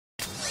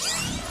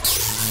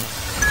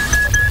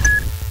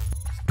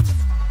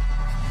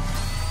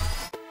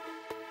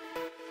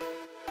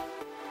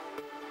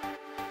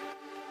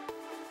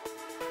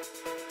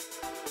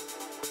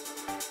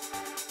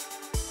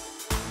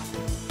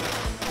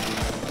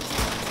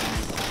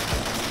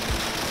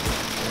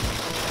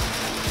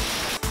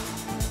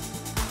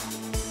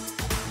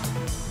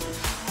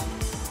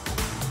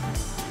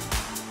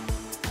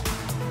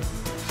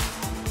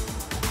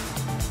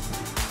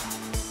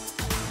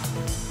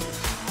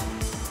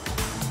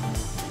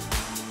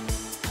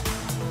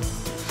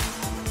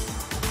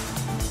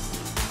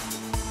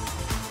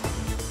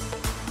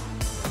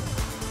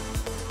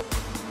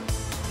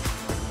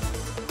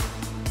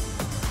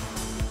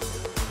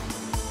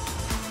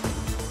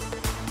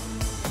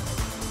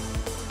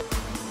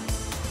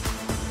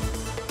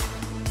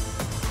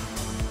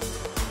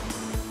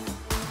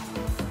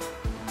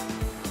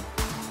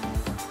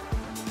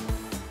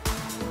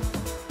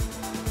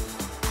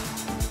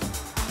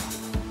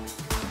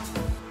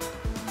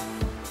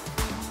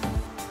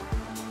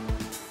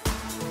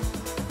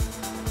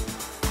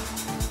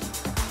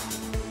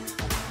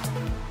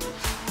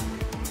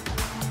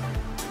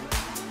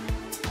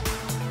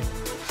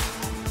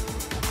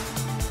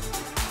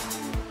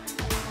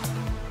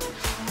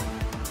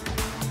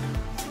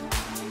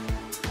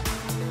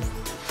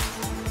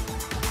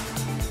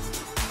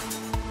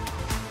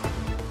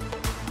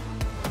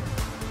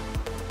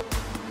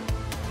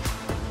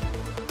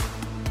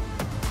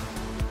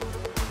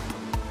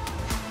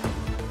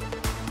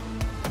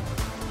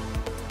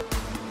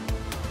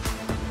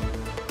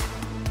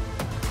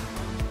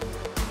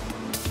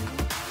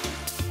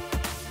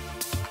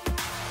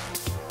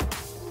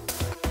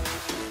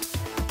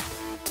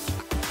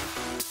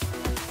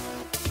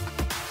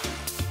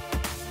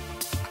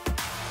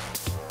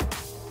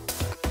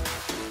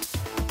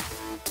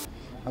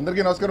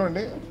అందరికీ నమస్కారం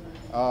అండి.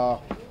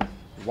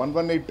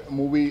 118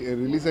 మూవీ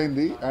రిలీజ్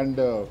అయింది అండ్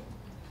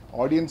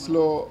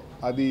ఆడియన్స్లో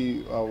అది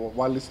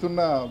వాళ్ళు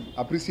ఇస్తున్న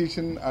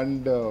అప్రిసియేషన్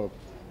అండ్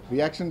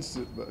రియాక్షన్స్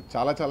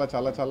చాలా చాలా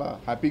చాలా చాలా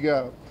హ్యాపీగా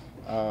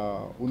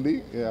ఉంది.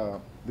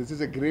 This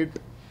is a great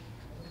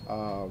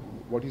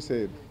what you say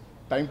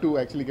time to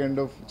actually kind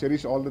of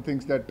cherish all the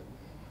things that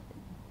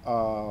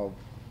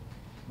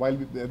while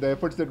the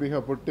efforts that we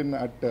have put in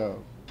at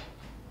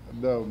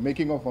the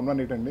making of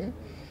 118 అండి.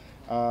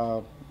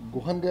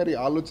 గుహన్ గారి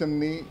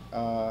ఆలోచనని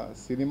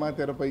cinema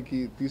తెరపైకి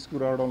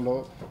తీసుకురావడంలో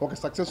ఒక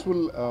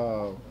సక్సెస్ఫుల్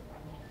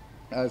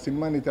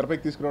సినిమాని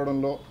తెరపైకి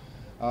తీసుకురావడంలో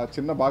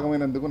చిన్న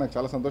భాగమైనందుకు నాకు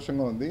చాలా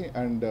సంతోషంగా ఉంది.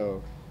 అండ్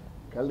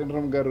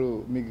కళ్యాణ్ గారు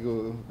మీకు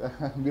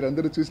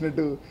మీరందరూ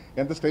చూసినట్టు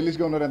ఎంత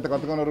స్టైలిష్గా ఉన్నారు, ఎంత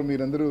కొత్తగా ఉన్నారు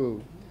మీరందరూ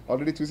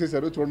ఆల్రెడీ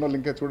చూసేశారు. చూడండి వాళ్ళు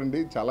ఇంకా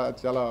చూడండి, చాలా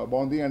చాలా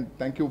బాగుంది. And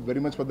thank you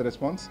very much for the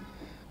response.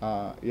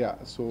 Yeah,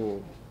 so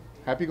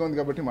హ్యాపీగా ఉంది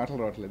కాబట్టి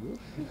మాటలు రావట్లేదు.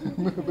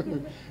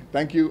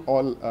 Thank you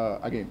all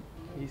again.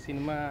 ఈ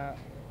సినిమా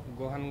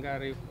గుహన్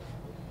గారి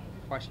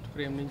ఫస్ట్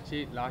ఫ్రేమ్ నుంచి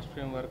లాస్ట్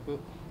ఫ్రేమ్ వరకు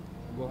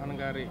గుహన్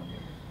గారి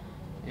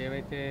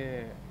ఏవైతే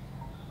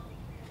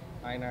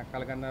ఆయన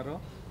కలగన్నారో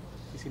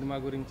ఈ సినిమా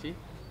గురించి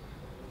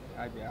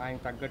అది ఆయన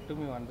తగ్గట్టు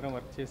మేము అందరం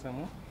వర్క్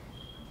చేసాము.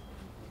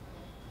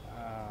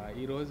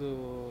 ఈరోజు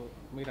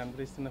మీరు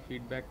అందరూ ఇస్తున్న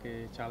ఫీడ్బ్యాక్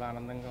చాలా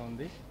ఆనందంగా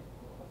ఉంది.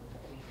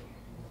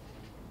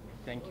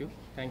 థ్యాంక్ యూ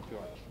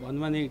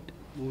 118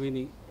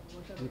 మూవీని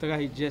ఇంతగా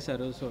హిట్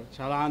చేశారు. సో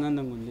చాలా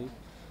ఆనందంగా ఉంది.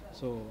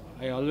 So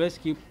I always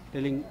keep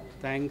telling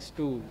thanks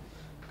to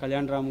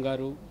Kalyan Ram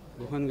గారు,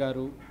 గుహన్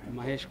గారు,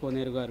 మహేష్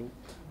కోనేరు గారు.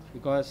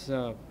 బికాస్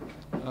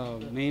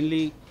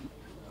మెయిన్లీ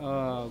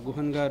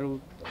గుహన్ గారు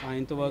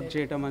ఆయనతో వర్క్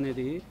చేయటం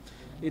అనేది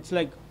ఇట్స్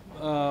లైక్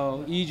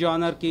ఈ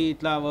జానర్కి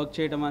ఇట్లా వర్క్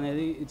చేయడం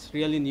అనేది ఇట్స్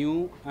రియల్లీ న్యూ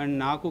అండ్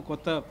నాకు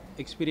కొత్త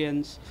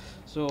ఎక్స్పీరియన్స్.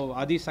 సో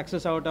అది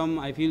సక్సెస్ అవటం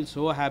I feel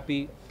so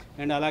happy.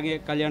 And అలాగే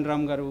కళ్యాణ్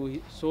రామ్ గారు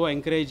so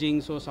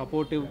encouraging, so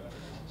supportive.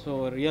 So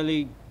really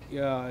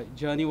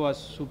journey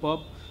was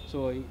superb.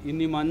 So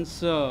ఇన్ని మంత్స్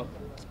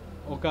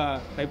ఒక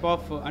టైప్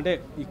ఆఫ్ అంటే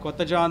ఈ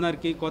కొత్త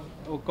జానర్కి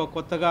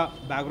కొత్తగా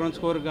బ్యాక్గ్రౌండ్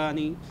స్కోర్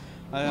కానీ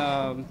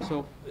సో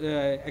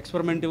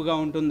ఎక్స్పెరిమెంటివ్గా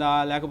ఉంటుందా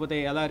లేకపోతే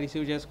ఎలా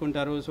రిసీవ్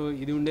చేసుకుంటారు, సో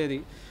ఇది ఉండేది.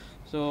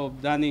 సో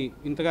దాన్ని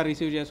ఇంతగా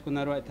రిసీవ్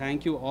చేసుకున్నారు. I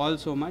thank you all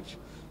so much.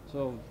 So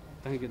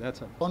thank you.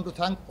 That's all. I want to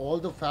thank all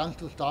the fans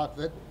to start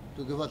with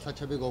to give us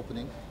such a big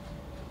opening.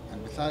 And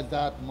besides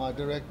that, my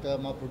director,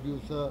 my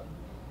producer,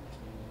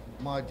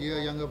 my dear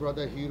younger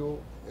brother Hero,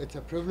 it's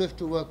a privilege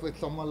to work with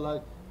someone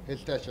like his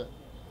stature.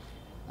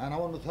 And I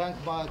want to thank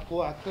my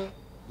co-actor,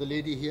 the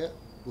lady here,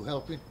 who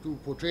helped me to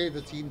portray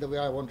the scene the way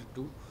I wanted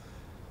to.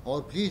 Or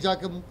please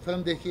jaake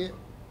film dekhiye.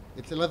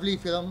 It's a lovely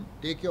film.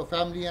 Take your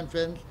family and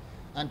friends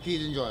and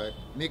please enjoy it.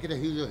 Make it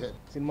a huge hit.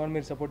 సినిమాని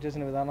మీరు support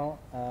చేసిన విధానం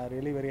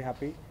really very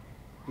happy.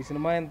 ఈ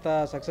cinema ఇంత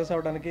success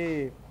అవడానికి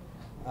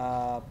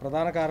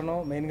ప్రధాన కారణం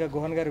మెయిన్గా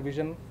గుహన్ గారి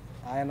విజన్.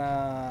 ఆయన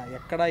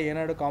ఎక్కడ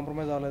ఏనాడు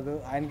కాంప్రమైజ్ అవ్వలేదు.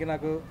 ఆయనకి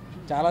నాకు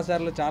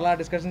చాలాసార్లు చాలా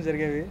డిస్కషన్స్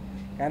జరిగేవి,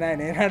 కానీ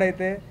ఆయన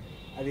ఏనాడైతే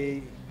అది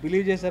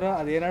బిలీవ్ చేశారో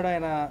అది ఏనాడు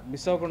ఆయన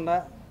మిస్ అవ్వకుండా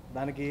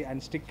దానికి ఆయన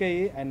స్టిక్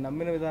అయ్యి ఆయన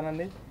నమ్మిన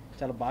విధానాన్ని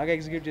చాలా బాగా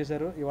ఎగ్జిక్యూట్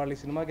చేశారు. ఇవాళ ఈ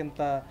సినిమాకి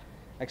ఇంత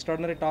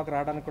ఎక్స్ట్రాడినరీ టాక్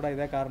రావడానికి కూడా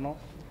ఇదే కారణం.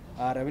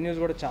 రెవెన్యూస్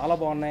కూడా చాలా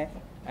బాగున్నాయి.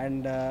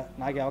 అండ్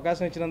నాకు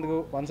అవకాశం ఇచ్చినందుకు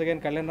వన్స్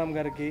అగైన్ కళ్యాణ్ రామ్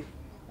గారికి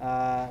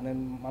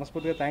నేను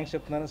మనస్ఫూర్తిగా థ్యాంక్స్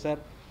చెప్తున్నాను.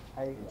 Sir,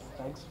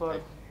 thanks for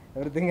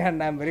everything.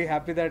 And I'm very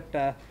happy that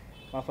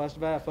మా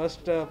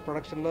ఫస్ట్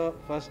ప్రొడక్షన్లో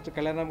ఫస్ట్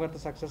కళ్యాణ్ రామ్ గారితో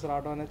సక్సెస్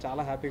రావడం అనేది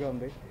చాలా హ్యాపీగా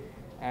ఉంది.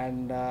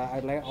 And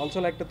I also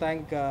like to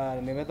thank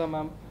Nivetha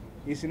ma'am.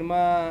 ఈ సినిమా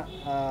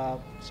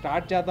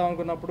స్టార్ట్ చేద్దాం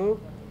అనుకున్నప్పుడు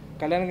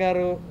కళ్యాణ్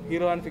గారు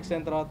హీరో అని ఫిక్స్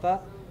అయిన తర్వాత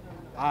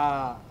ఆ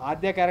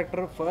ఆద్య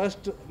క్యారెక్టర్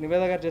ఫస్ట్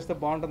నివేద గారు చేస్తే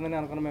బాగుంటుందని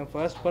అనుకున్నాం మేము.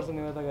 ఫస్ట్ పర్సన్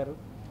నివేద గారు.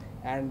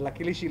 And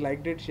luckily she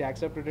liked it, she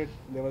accepted it.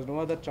 There was no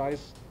other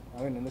choice. I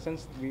mean in the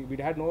sense we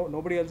had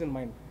nobody else in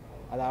mind.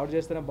 అది ఆవిడ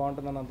చేస్తేనే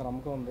బాగుంటుందని అంత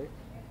నమ్మకం ఉంది.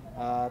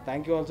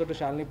 Thank you also to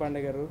Shalini Pandey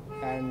గారు.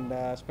 And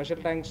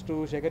special thanks to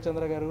Shekhar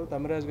చంద్ర గారు,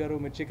 తమిరాజ్ గారు,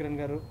 మిర్చి కిరణ్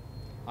గారు,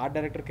 ఆర్ట్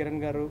డైరెక్టర్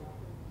కిరణ్ గారు,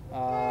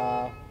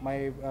 మై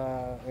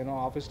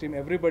ఆఫీస్ టీమ్,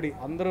 ఎవ్రీబడి,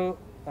 అందరూ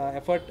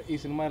ఎఫర్ట్ ఈ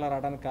సినిమా ఇలా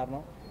రావడానికి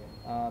కారణం.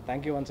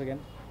 Thank you once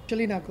again.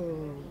 Actually నాకు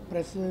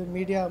ప్రెస్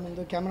మీడియా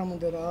ముందు కెమెరా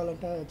ముందు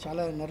రావాలంటే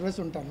చాలా నర్వస్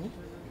ఉంటాను.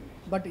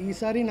 బట్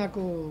ఈసారి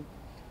నాకు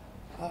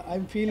I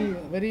feel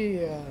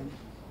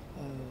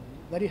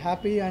very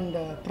happy and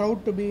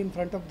proud to be in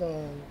front of the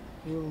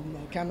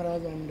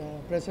cameras and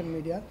press and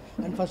media.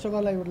 And first of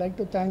all I would like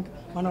to thank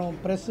మనం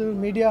press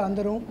media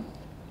అందరూ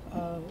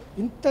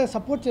ఇంత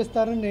support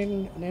చేస్తారని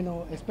నేను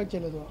expect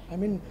చేయలేదు. I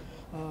mean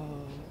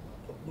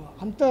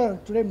అంత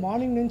today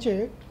morning నుంచే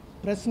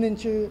press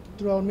నుంచి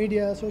through our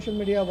media, social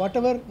media, what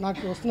ever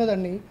నాకు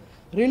వస్తున్నదండి.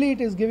 రియలీ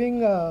ఇట్ ఈస్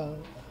గివింగ్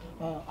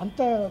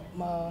అంత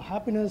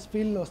హ్యాపీనెస్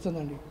ఫీల్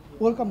వస్తుందండి.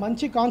 ఒక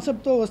మంచి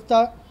కాన్సెప్ట్తో వస్తా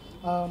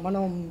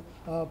మనం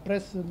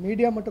ప్రెస్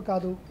మీడియా మటు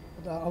కాదు,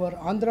 hour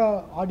Andhra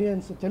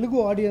audience, Telugu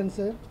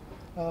audience,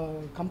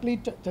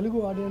 complete Telugu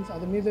audience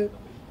అది మీద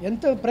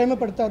ఎంత ప్రేమ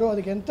పెడతారో,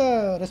 అది ఎంత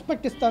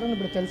రెస్పెక్ట్ ఇస్తారో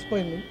ఇప్పుడు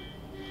తెలిసిపోయింది.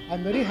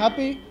 ఐఎమ్ వెరీ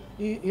హ్యాపీ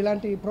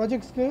ఇలాంటి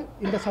ప్రాజెక్ట్స్కి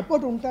ఇంత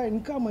సపోర్ట్ ఉంటా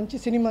ఇంకా మంచి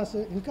సినిమాస్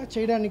ఇంకా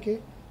చేయడానికి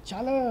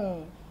చాలా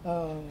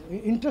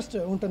ఇంట్రెస్ట్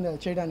ఉంటుంది అది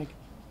చేయడానికి.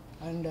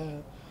 And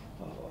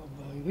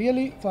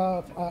really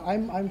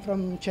I'm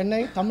from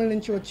Chennai, తమిళ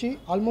నుంచి వచ్చి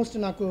ఆల్మోస్ట్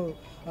నాకు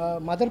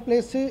మదర్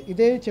ప్లేస్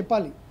ఇదే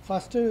చెప్పాలి.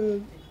 ఫస్ట్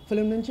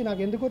ఫిలిం నుంచి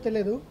నాకు ఎందుకో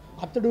తెలియదు,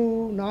 అతడు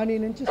నాని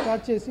నుంచి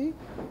స్టార్ట్ చేసి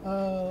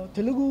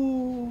తెలుగు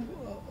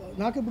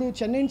నాకు ఇప్పుడు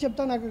చెన్నై నుంచి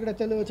చెప్తా, నాకు ఇక్కడ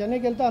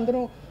చెన్నైకి వెళ్తే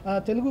అందరూ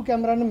తెలుగు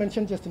కెమెరాను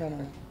మెన్షన్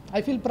చేస్తున్నాను.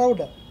 I feel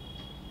proud,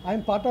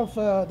 I'm part of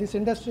this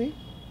industry.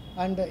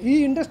 And ఈ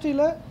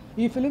ఇండస్ట్రీలో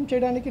ఈ ఫిలిం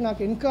చేయడానికి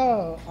నాకు ఇంకా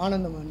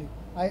ఆనందం అండి.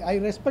 I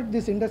respect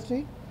this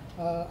industry.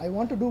 I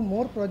want to do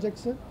more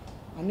projects,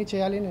 అన్నీ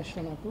చేయాలి అని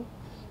ఇష్టం నాకు.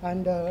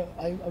 And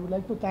I would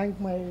like to thank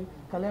my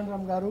Kalyan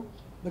Ram గారు,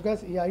 బికాస్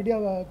ఈ ఐడియా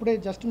ఇప్పుడే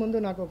జస్ట్ ముందు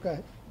నాకు ఒక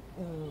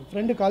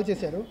ఫ్రెండ్ కాల్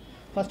చేశారు.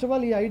 ఫస్ట్ ఆఫ్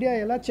ఆల్ ఈ ఐడియా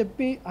ఎలా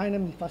చెప్పి ఆయన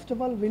ఫస్ట్ ఆఫ్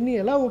ఆల్ విన్ని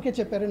ఎలా ఓకే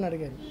చెప్పారని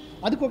అడిగారు.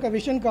 అదికి ఒక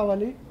విషన్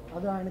కావాలి,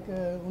 అది ఆయనకు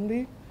ఉంది.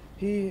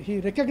 He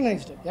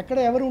recognised. ఎక్కడ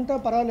ఎవరు ఉంటా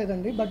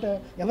పర్వాలేదండి, బట్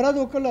ఎవరాదో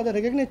ఒకళ్ళు అది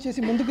రికగ్నైజ్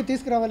చేసి ముందుకు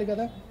తీసుకురావాలి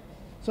కదా.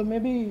 So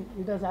maybe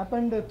it has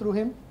happened through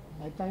him.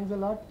 I thanks a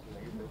lot.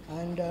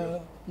 And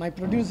my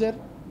producer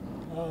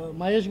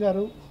Mahesh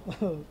గారు,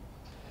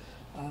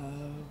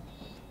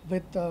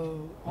 with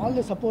all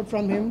the support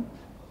from him,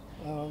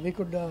 we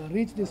could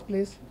reach this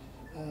place.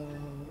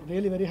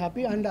 Really very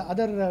happy. And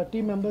other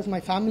team members, my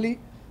family,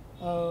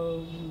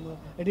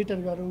 editor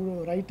garu,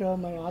 writer,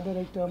 my art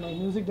director, my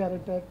music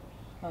director,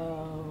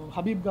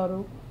 Habib garu,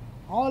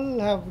 all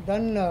have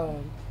done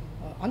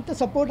anta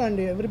support, and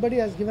everybody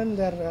has given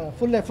their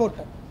full effort.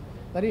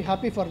 Very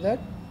happy for that.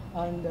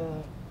 And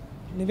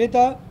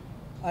Nivetha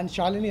and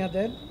Shalini are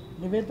there.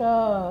 Nivetha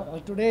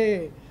today,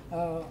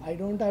 I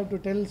don't have to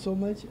tell so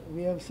much.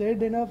 We have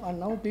said enough, and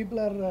now people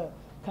are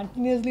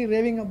continuously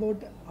raving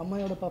about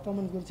అమ్మాయి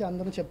performance గురించి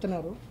అందరూ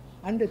చెప్తున్నారు.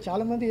 And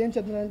చాలామంది ఏం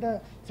చెప్తున్నారంటే,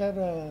 sir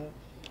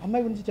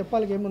అమ్మాయి గురించి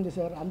చెప్పాలి ఏముంది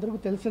సార్, అందరికీ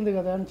తెలిసింది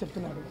కదా అని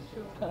చెప్తున్నారు.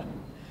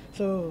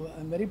 So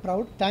I'm very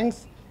proud.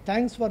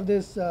 Thanks for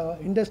this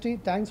industry,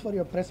 thanks for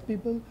your press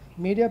people,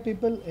 media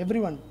people,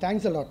 every one,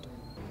 thanks a lot.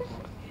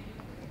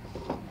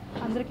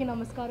 అందరికీ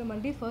నమస్కారం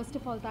అండి. First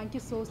of all thank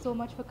you so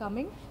much for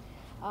coming.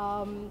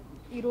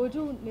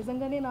 ఈరోజు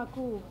నిజంగానే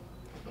నాకు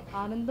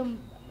ఆనందం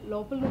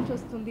లోపల నుంచి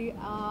వస్తుంది.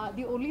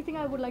 The only thing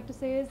I would like to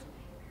say is,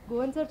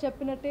 Goan sir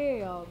చెప్పినట్టే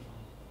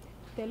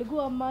తెలుగు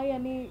అమ్మాయి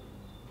అని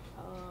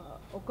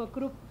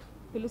ఒక్కొక్కరు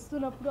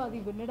పిలుస్తున్నప్పుడు అది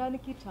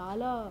వినడానికి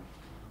చాలా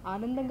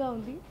ఆనందంగా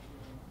ఉంది.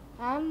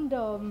 అండ్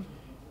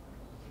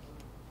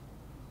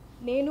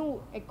నేను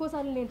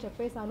ఎక్కువసార్లు నేను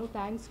చెప్పేశాను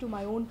thanks to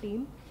my own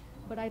team,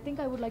 but I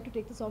think I would like to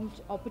take this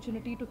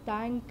opportunity to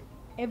thank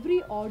every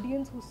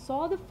audience who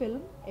saw the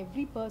film,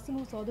 every person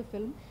who saw the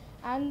film.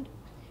 And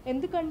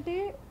endukante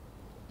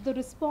the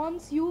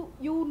response,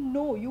 you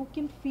know, you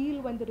can feel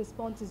when the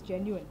response is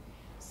genuine.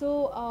 So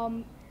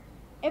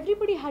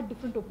everybody had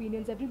different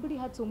opinions, everybody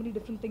had so many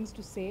different things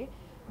to say,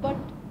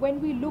 but when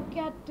we look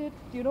at it,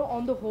 you know,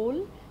 on the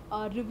whole,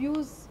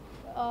 reviews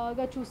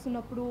ga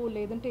chustunappudu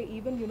ledante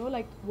even, you know,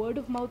 like word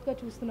of mouth ga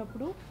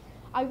chustunappudu,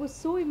 I was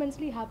so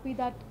immensely happy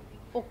that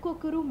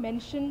okkokaru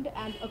mentioned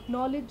and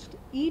acknowledged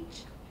each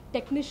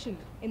technician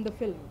in the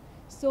film.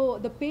 So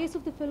the pace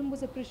of the film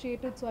was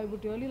appreciated. So I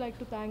would really like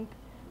to thank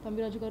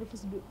Thamiraju garu for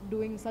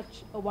doing such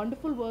a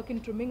wonderful work in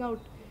trimming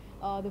out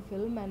the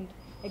film and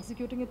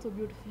executing it so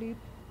beautifully.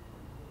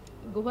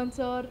 Gohan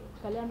sir,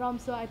 Kalyan Ram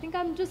sir, I think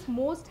I'm just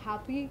most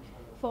happy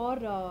for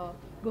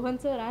Gohan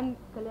sir and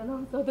Kalyan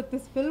Ram sir that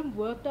this film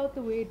worked out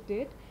the way it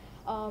did.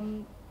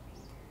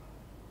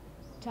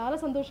 చాలా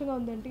సంతోషంగా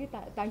ఉందండి.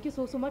 Thank you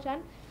so much.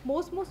 And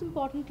most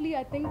importantly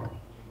I think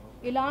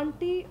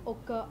ఇలాంటి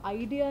ఒక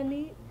ఐడియాని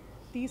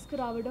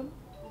తీసుకురావడం,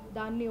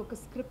 దాన్ని ఒక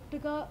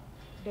స్క్రిప్ట్గా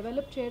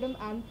develop చేయడం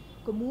అండ్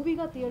ఒక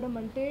మూవీగా తీయడం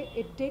అంటే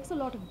it takes a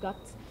lot of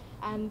guts.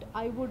 And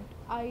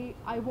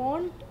I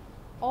want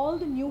all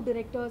the new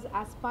directors,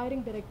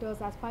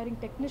 aspiring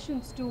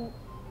technicians to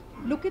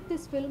look at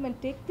this film and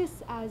take this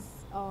as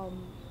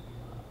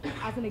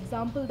an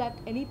example that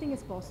anything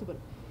is possible.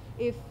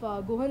 If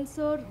Gohan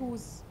sir,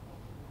 who's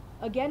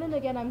again and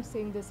again I'm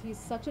saying this,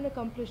 he's such an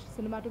accomplished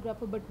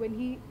cinematographer, but when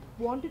he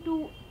wanted to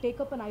take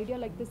up an idea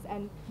like this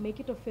and make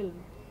it a film,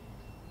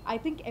 I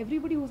think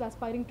everybody who's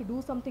aspiring to do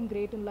something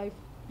great in life,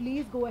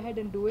 please go ahead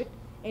and do it.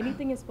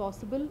 Anything is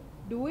possible.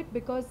 Do it,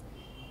 because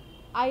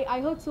I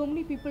heard so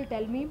many people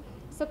tell me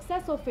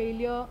success or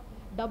failure,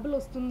 double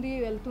ostundi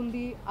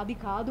veltundi, adi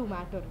kaadu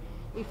matter.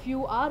 If you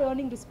are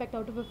earning respect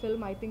out of a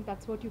film, I think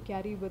that's what you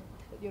carry with,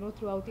 you know,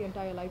 throughout the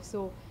entire life.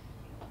 So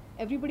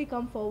everybody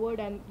come forward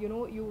and, you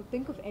know, you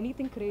think of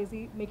anything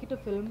crazy, make it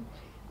a film.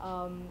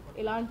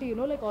 Ilanti, you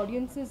know, like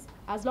audiences,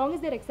 as long as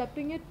they're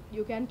accepting it,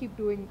 you can keep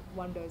doing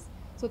wonders.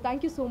 So thank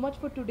you so much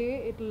for today.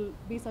 It'll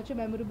be such a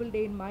memorable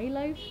day in my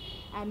life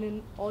and in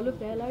all of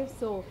their lives.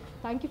 So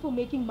thank you for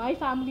making my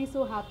family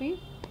so happy.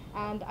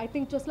 And I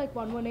think just like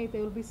 118,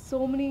 there will be so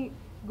many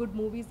good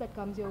movies that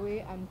comes your way,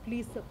 and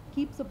please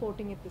keep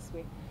supporting it this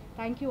way.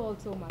 Thank you all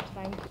so much.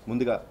 Thank you.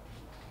 ముందుగా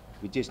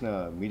విచ్చేసిన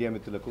media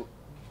మిత్రులకు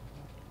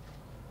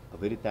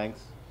very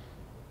thanks.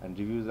 And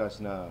reviews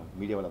రాసిన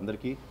media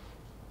వాళ్ళందరికీ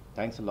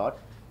thanks a lot,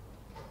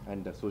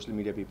 and social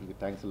media పీపుల్కి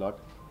thanks a lot,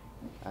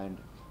 and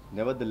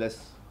never the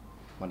less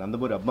మా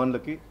నందమూరి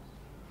అభిమానులకి,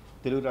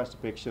 తెలుగు రాష్ట్ర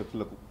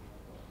ప్రేక్షకులకు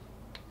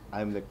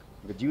ఐఎమ్ లైక్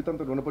ఇంకా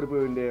జీవితంతో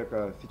రుణపడిపోయి ఉండే ఒక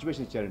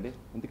సిచ్యువేషన్ ఇచ్చారండి.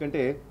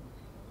 ఎందుకంటే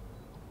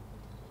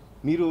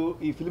మీరు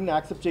ఈ ఫిల్మ్ని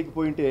యాక్సెప్ట్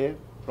చేయకపోయింటే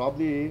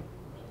ప్రాబ్లీ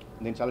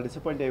నేను చాలా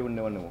డిసప్పాయింట్ అయి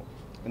ఉండేవాడినేమో.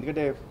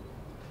 ఎందుకంటే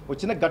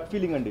వచ్చిన గట్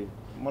ఫీలింగ్ అండి,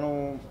 మనం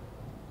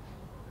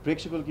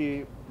ప్రేక్షకులకి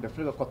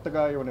డెఫినెట్గా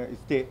కొత్తగా ఏమైనా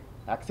ఇస్తే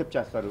యాక్సెప్ట్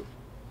చేస్తారు,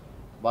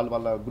 వాళ్ళు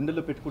వాళ్ళ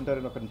గుండెల్లో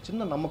పెట్టుకుంటారని ఒక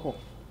చిన్న నమ్మకం,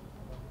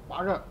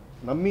 బాగా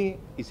నమ్మి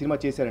ఈ సినిమా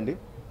చేశారండి.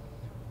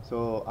 సో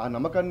ఆ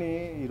నమ్మకాన్ని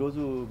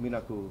ఈరోజు మీరు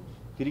నాకు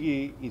తిరిగి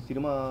ఈ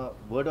సినిమా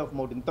వర్డ్ ఆఫ్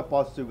మౌత్ ఇంత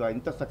పాజిటివ్గా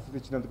ఇంత సక్సెస్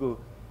ఇచ్చినందుకు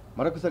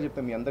మరొకసారి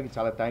చెప్తాను, మీ అందరికీ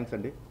చాలా థ్యాంక్స్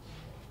అండి.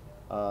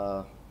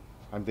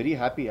 I'm very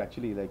happy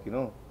actually, like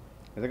you know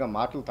నిజంగా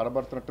మాటలు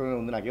తడబడుతున్నట్టునే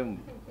ఉంది, నాకేం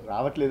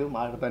రావట్లేదు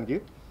మాట్లాడటానికి.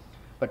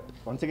 బట్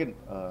వన్స్ అగైన్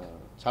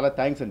చాలా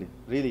థ్యాంక్స్ అండి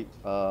రియలీ.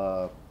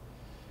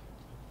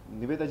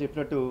 నివేత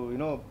చెప్పినట్టు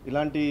యూనో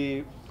ఇలాంటి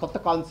కొత్త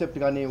కాన్సెప్ట్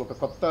కానీ ఒక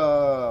కొత్త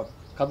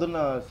కథన్న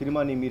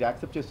సినిమాని మీరు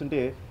యాక్సెప్ట్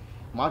చేస్తుంటే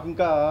మాకు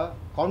ఇంకా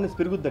కాన్ఫిడెన్స్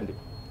పెరుగుద్దండి.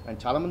 అండ్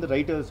చాలామంది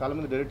రైటర్స్,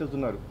 చాలామంది డైరెక్టర్స్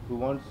ఉన్నారు who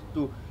wants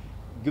to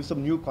give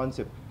some new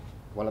concept.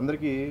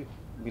 వాళ్ళందరికీ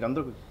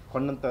మీరందరూ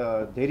కొన్నంత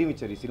ధైర్యం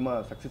ఇచ్చారు ఈ సినిమా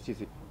సక్సెస్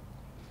చేసి.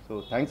 So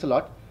thanks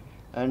lot.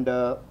 And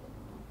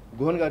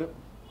Guhan గారు,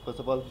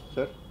 first of all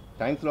sir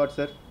thanks lot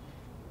sir.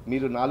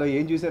 మీరు నాలో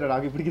ఏం చూసారో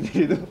నాకు ఇప్పటికీ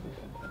తెలియదు,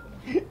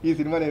 ఈ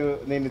సినిమా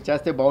నేను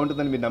చేస్తే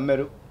బాగుంటుందని మీరు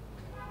నమ్మారు.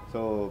 So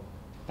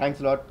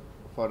thanks lot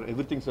for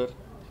everything sir.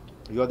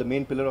 You are the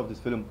main pillar of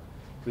this film.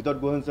 Without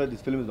Guhan sir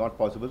this film is not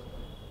possible.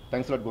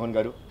 Thanks lot Guhan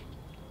గారు.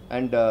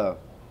 And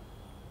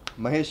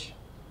Mahesh,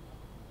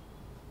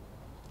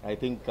 I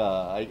think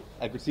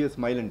I could see a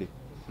smile అండి.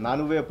 నా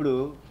నువ్వే అప్పుడు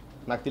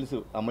నాకు తెలుసు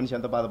ఆ మనిషి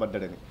ఎంత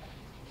బాధపడ్డాడని.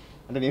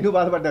 అంటే నేను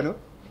బాధపడ్డాను.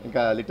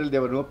 ఇంకా little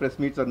they were no press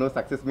meets are no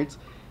success meets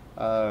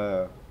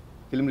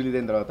film release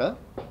అయిన తర్వాత.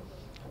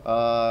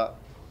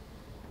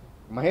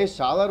 మహేష్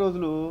చాలా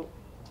రోజులు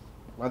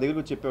మా దగ్గరకు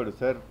వచ్చి చెప్పేవాడు,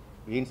 సార్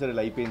ఏంటి సార్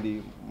ఇలా అయిపోయింది,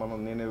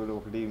 నేను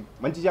ఒకటి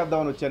మంచి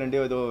చేద్దామని వచ్చానండి,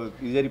 ఏదో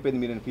ఇది జరిగిపోయింది,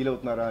 మీరు నేను ఫీల్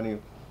అవుతున్నారా అని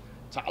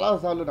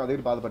చాలాసార్లు నా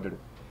దగ్గర బాధపడ్డాడు.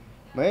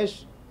 మహేష్,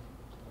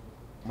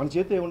 మన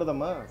చేతిలో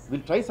ఏముండదమ్మా,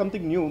 will try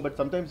something new but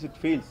sometimes it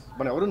fails.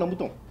 మనం ఎవరో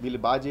నమ్ముతాం వీళ్ళు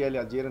బాగా చేయాలి,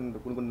 అది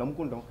చేయాలని కొన్ని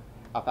నమ్ముకుంటాం,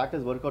 ఆ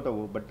ఫ్యాక్టర్స్ వర్కౌట్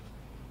అవ్వవు. But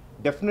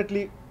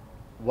definitely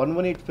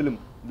 118 film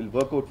will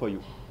work out for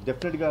you.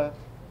 డెఫినెట్గా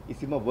ఈ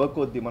సినిమా వర్క్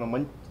అవుద్ది. మనం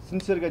మంచి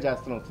సిన్సియర్గా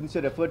చేస్తున్నాం,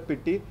 సిన్సియర్ ఎఫర్ట్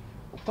పెట్టి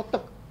కొత్త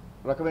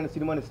రకమైన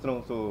సినిమాని ఇస్తున్నాం.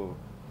 సో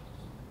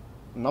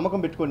నమ్మకం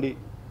పెట్టుకోండి,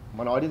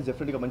 మన ఆడియన్స్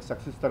డెఫినెట్గా మంచి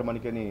సక్సెస్ ఇస్తారు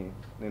మనకని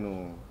నేను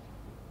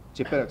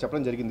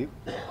చెప్పడం జరిగింది.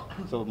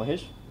 సో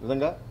మహేష్,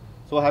 నిజంగా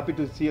so happy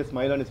to see a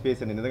smile on his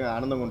face అండి. నిజంగా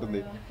ఆనందంగా ఉంటుంది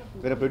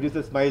వేరే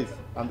ప్రొడ్యూసర్ స్మైల్స్,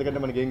 అంతకంటే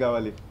మనకి ఏం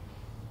కావాలి.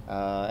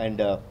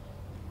 అండ్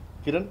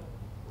కిరణ్,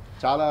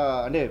 చాలా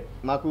అంటే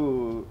నాకు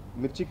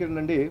మిర్చి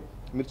కిరణ్ అండి,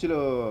 మిర్చిలో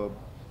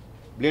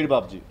బ్లేడ్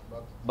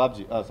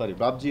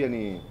బాబ్జీ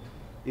అని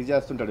ఇది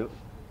చేస్తుంటాడు,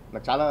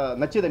 నాకు చాలా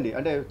నచ్చేదండి.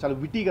 అంటే చాలా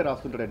విటీగా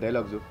రాస్తుంటాడు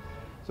డైలాగ్స్.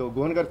 సో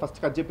గుహన్ గారు ఫస్ట్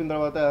కథ చెప్పిన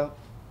తర్వాత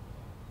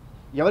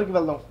ఎవరికి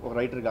వెళ్దాం ఒక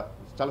రైటర్గా,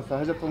 చాలా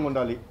సహజత్వంగా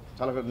ఉండాలి,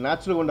 చాలా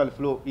న్యాచురల్గా ఉండాలి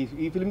ఫ్లో.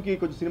 ఈ ఫిల్మ్కి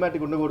కొంచెం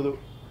సినిమాటిక్ ఉండకూడదు,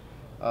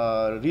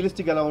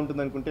 రియలిస్టిక్ ఎలా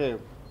ఉంటుంది అనుకుంటే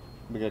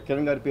మీకు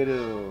కిరణ్ గారి పేరు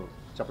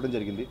చెప్పడం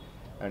జరిగింది.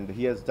 And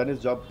he has done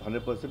his job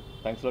 100%.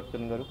 Thanks lot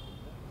Kiran గారు.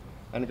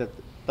 అండ్ ఇక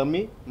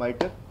తమ్మి మా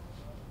ఎడిటర్,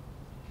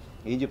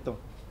 ఏం చెప్తాం,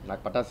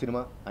 నాకు పటాస్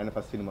సినిమా ఆయన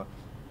first cinema.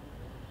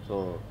 So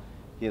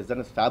he has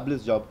done his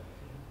fabulous job.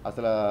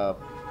 అసలు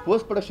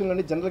పోస్ట్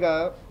ప్రొడక్షన్లోని జనరల్గా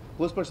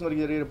పోస్ట్ ప్రొడక్షన్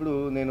వరకు జరిగేటప్పుడు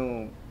నేను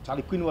చాలా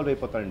ఎక్కువ ఇన్వాల్వ్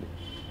అయిపోతానండి.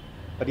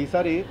 బట్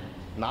ఈసారి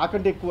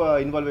నాకంటే ఎక్కువ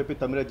ఇన్వాల్వ్ అయిపోయి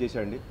తమ్మిరాజ్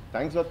చేశాడండి.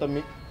 థ్యాంక్స్ లాట్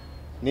తమ్మి.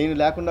 నేను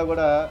లేకుండా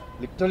కూడా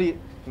లిటరలీ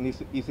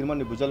ఈ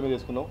సినిమాని భుజాల మీద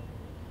వేసుకున్నాం.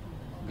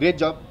 Great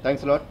job,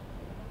 thanks lot.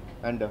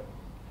 And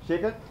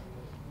Shekhar,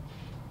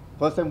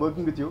 first time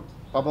working with you.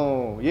 పాపం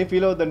ఏం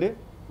ఫీల్ అవుద్దండి,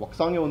 ఒక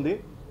సాంగే ఉంది,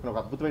 ఒక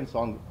అద్భుతమైన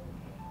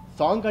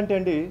సాంగ్ కంటే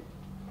అండి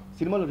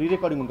సినిమాలో రీ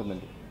రికార్డింగ్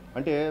ఉంటుందండి.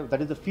 అంటే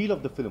that is the feel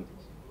of the film.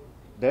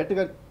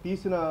 డైరెక్ట్గా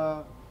తీసిన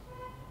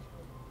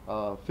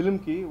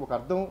ఫిల్మ్కి ఒక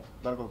అర్థం,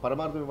 దానికి ఒక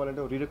పరమార్థం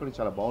ఇవ్వాలంటే రీ రికార్డింగ్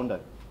చాలా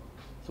బాగుండాలి.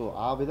 సో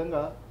ఆ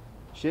విధంగా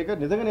శేఖర్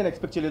నిజంగా నేను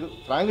ఎక్స్పెక్ట్ చేయలేదు,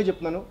 ఫ్రాంక్గా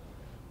చెప్తున్నాను.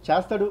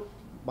 చేస్తాడు,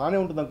 బాగానే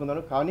ఉంటుంది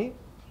అనుకున్నాను, కానీ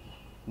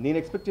నేను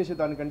ఎక్స్పెక్ట్ చేసే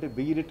దానికంటే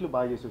 1000 రెట్లు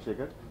బాగా చేసావు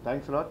శేఖర్.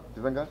 Thanks lot.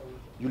 నిజంగా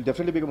you will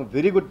definitely become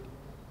very good,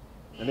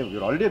 అంటే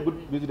your already good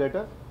music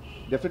director.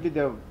 Definitely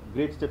they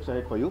great steps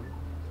ahead for you.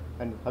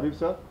 And Habib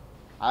sir,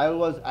 I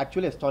was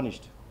actually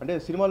astonished. అంటే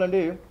సినిమాలు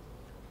అండి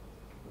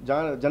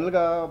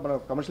జనరల్గా మన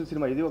కమర్షియల్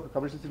సినిమా, ఇది ఒక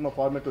కమర్షియల్ సినిమా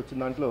ఫార్మాట్ వచ్చిన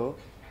దాంట్లో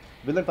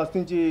విలన్ ఫస్ట్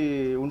నుంచి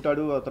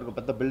ఉంటాడు, అతనికి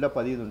పెద్ద బిల్డప్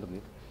అది ఇది ఉంటుంది.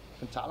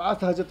 చాలా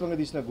సహజత్వంగా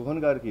తీసిన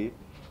గుహన్ గారికి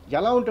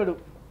ఎలా ఉంటాడు,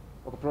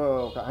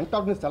 ఒక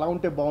యాంటాగనిస్ట్ ఎలా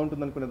ఉంటే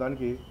బాగుంటుంది అనుకునే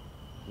దానికి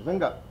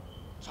నిజంగా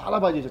చాలా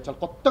బాగా చేశారు. చాలా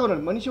కొత్తగా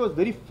ఉన్నాడు మనిషి, was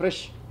very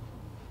fresh.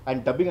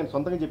 And dubbing అని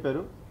సొంతంగా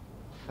చెప్పారు.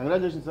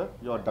 Congratulation sir,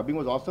 your dubbing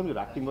was awesome,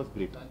 your acting was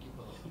great.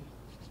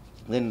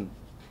 Then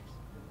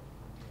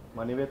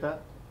మా Nivetha,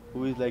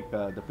 who is like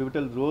the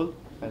pivotal role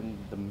and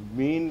the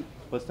main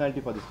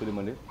personality for this film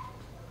అండి.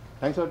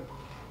 Thanks for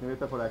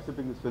Nivetha, for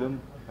accepting this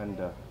film. And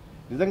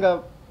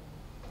Nizanga,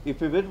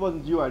 if it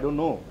wasn't you, I don't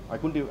know. I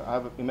couldn't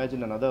have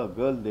imagined another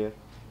girl there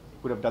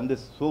could have done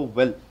this so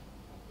well.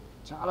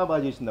 చాలా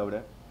బాగా చేసింది ఆవిడ.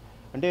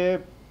 అంటే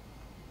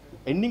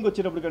ending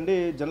వచ్చేటప్పటికంటే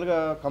జనరల్గా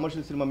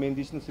commercial cinema మేము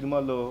తీసిన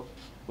సినిమాల్లో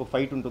ఒక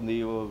ఫైట్ ఉంటుంది,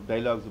 ఓ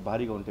డైలాగ్స్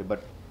భారీగా ఉంటాయి.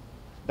 బట్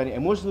దాన్ని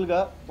ఎమోషనల్గా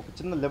ఒక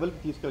చిన్న లెవెల్కి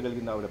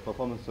తీసుకెళ్ళగలిగింది ఆవిడ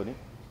పర్ఫార్మెన్స్తోని.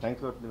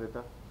 Thanks lot Nivetha.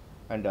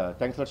 And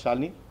thanks lot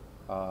Shalini,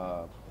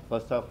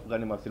 first half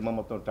కానీ మా సినిమా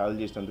మొత్తం ట్రావెల్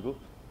చేసినందుకు.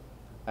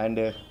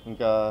 అండ్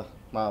ఇంకా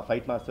మా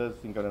ఫైట్ మాస్టర్స్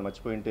ఇంకా నేను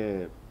మర్చిపోయింటే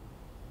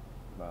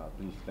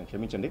ప్లీజ్ నన్ను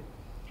క్షమించండి.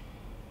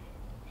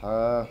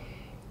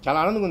 చాలా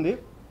ఆనందంగా ఉంది.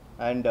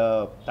 And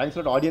thanks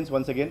lot audience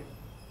once again.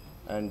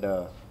 And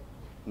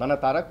నాన్న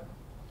తారక్,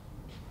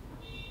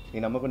 నీ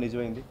నమ్మకం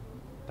నిజమైంది.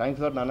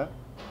 థ్యాంక్స్ లాట్ నాన్న.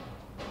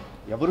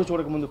 ఎవరు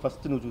చూడకముందు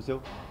ఫస్ట్ నువ్వు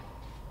చూసావు,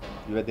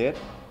 you are there.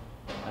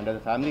 And as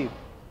a family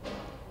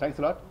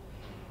thanks lot.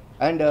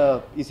 And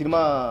ఈ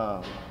సినిమా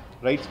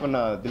రైట్స్ కొన్న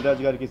దిల్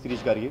రాజు గారికి,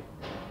 శిరీష్ గారికి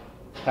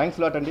థ్యాంక్స్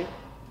లాట్ అండి.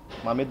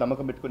 మా మీద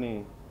నమ్మకం పెట్టుకుని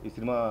ఈ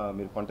సినిమా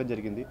మీరు కొనటం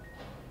జరిగింది.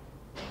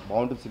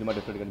 బాగుంటుంది సినిమా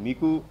డెఫినెట్గా.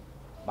 మీకు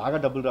బాగా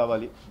డబ్బులు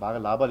రావాలి, బాగా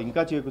లాభాలు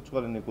ఇంకా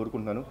చేకూర్చుకోవాలని నేను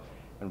కోరుకుంటున్నాను.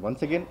 అండ్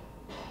వన్స్ అగైన్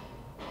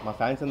మా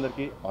ఫ్యాన్స్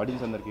అందరికీ,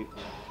 ఆడియన్స్ అందరికీ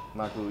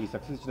నాకు ఈ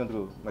సక్సెస్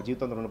ఇచ్చినందుకు నా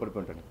జీవితంలో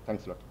రుణపడిపోయి ఉంటాను.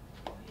 Thanks lot.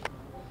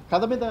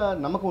 కథ మీద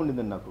నమ్మకం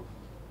ఉండిందండి నాకు.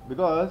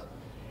 బికాజ్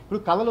ఇప్పుడు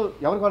కళలు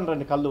ఎవరు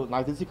కొనరండి కళ్ళు.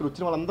 నాకు తెలిసి ఇక్కడ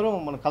వచ్చిన వాళ్ళందరం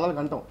మన కళలు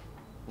కంటాం.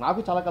 నాకు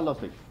చాలా కళ్ళు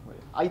వస్తాయి.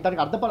 అది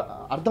దానికి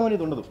అర్థం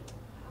అనేది ఉండదు.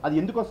 అది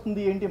ఎందుకు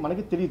వస్తుంది ఏంటి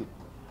మనకి తెలియదు.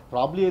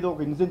 ప్రాబ్లీ ఏదో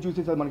ఒక ఇన్సిడెంట్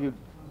చూసేసి అది మనకి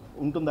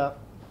ఉంటుందా.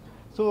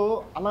 సో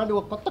అలాంటి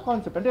ఒక కొత్త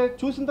కాన్సెప్ట్ అంటే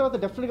చూసిన తర్వాత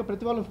డెఫినెట్గా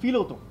ప్రతి వాళ్ళని ఫీల్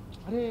అవుతాం,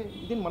 అరే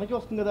ఇది మనకే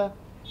వస్తుంది కదా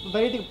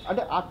వెరైటీ.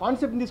 అంటే ఆ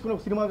కాన్సెప్ట్ని తీసుకుని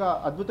ఒక సినిమాగా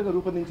అద్భుతంగా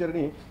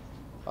రూపొందించారని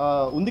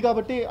ఉంది.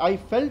 కాబట్టి I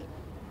felt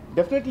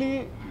definitely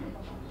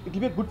it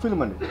will be good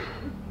film అండి.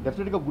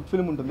 డెఫినెట్గా గుడ్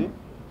ఫిల్మ్ ఉంటుంది.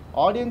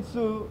 ఆడియన్స్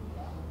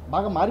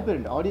బాగా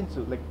మారిపోయారండి. ఆడియన్స్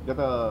లైక్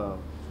గత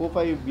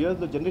 4-5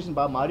 ఇయర్స్లో జనరేషన్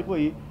బాగా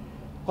మారిపోయి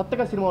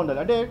కొత్తగా సినిమా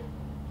ఉండాలి. అంటే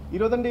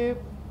ఈరోజండి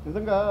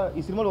నిజంగా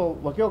ఈ సినిమాలో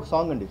ఒకే ఒక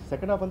సాంగ్ అండి.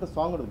 సెకండ్ హాఫ్ అంతా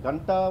సాంగ్ ఉండదు.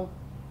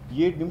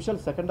 1:07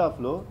 సెకండ్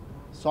హాఫ్లో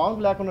సాంగ్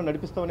లేకుండా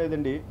నడిపిస్తాం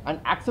అనేదండి అండ్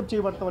యాక్సెప్ట్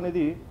చేయబడతాం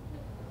అనేది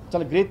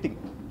చాలా గ్రేట్ థింగ్.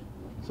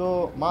 సో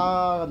మా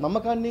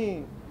నమ్మకాన్ని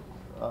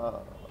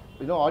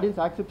ఆడియన్స్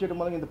యాక్సెప్ట్ చేయడం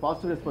వల్ల ఇంత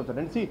positive response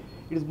and see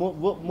it is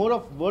more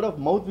of word of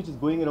mouth which is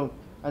going around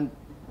and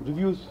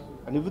reviews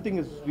and everything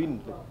is been.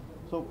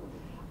 So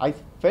I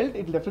felt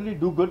it definitely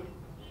do good.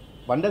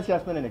 Wonders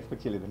చేస్తున్నా నేను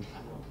expect చేయలేదండి.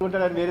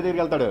 ఉంటాడు వేరే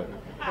దగ్గరికి వెళ్తాడు,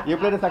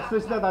 ఎప్పుడైనా సక్సెస్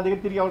వచ్చినా నా దగ్గర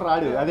తిరిగి ఎవరు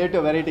రాడు.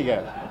 అదేంటో వెరైటీగా.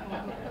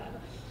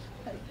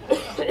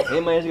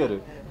 ఏం మహేష్ గారు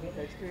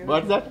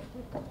వాట్స్ దట్?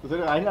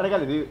 సరే ఆయన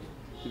అడగాలి.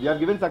 We have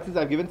given success,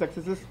 I have given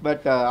successes,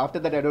 but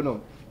after that I don't know.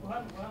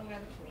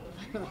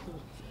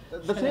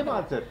 The same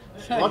answer.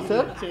 What, sir?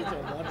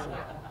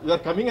 You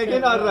are coming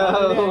again or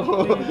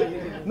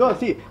no?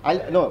 See,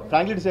 no.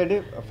 Frankly to say,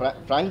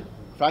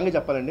 frankly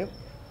చెప్పాలండి,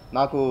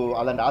 నాకు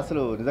అలాంటి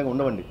ఆశలు నిజంగా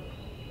ఉండవండి.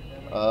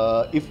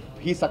 If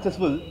he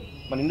successful,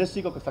 మన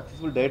ఇండస్ట్రీకి ఒక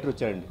successful director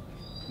వచ్చారండి,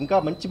 ఇంకా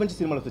మంచి మంచి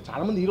సినిమాలు వస్తాయి.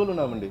 చాలామంది హీరోలు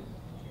ఉన్నామండి,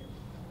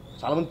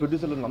 చాలామంది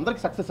ప్రొడ్యూసర్లు ఉన్నారు,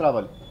 అందరికీ సక్సెస్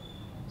రావాలి.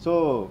 So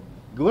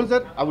గువన్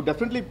sir, I would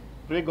definitely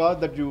pray God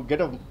that you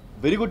get a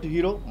very good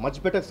hero, much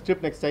better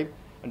script next time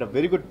and a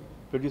very good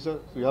producer,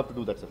 so you have to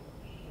do that, sir.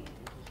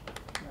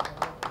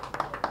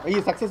 He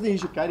success he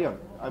should carry on.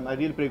 I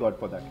really pray God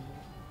for that.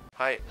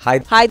 Hi. Hi.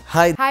 Hi.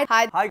 Hi. Hi. Hi.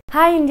 Hi.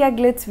 Hi India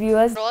Glitz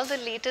viewers. For all the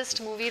latest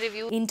movie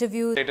review,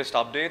 Interviews, latest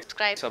updates,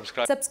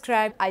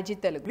 subscribe IG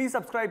Telugu. please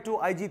subscribe to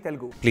IG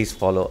Telugu. Please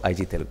follow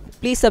IG Telugu.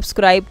 Please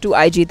subscribe to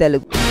IG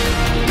Telugu.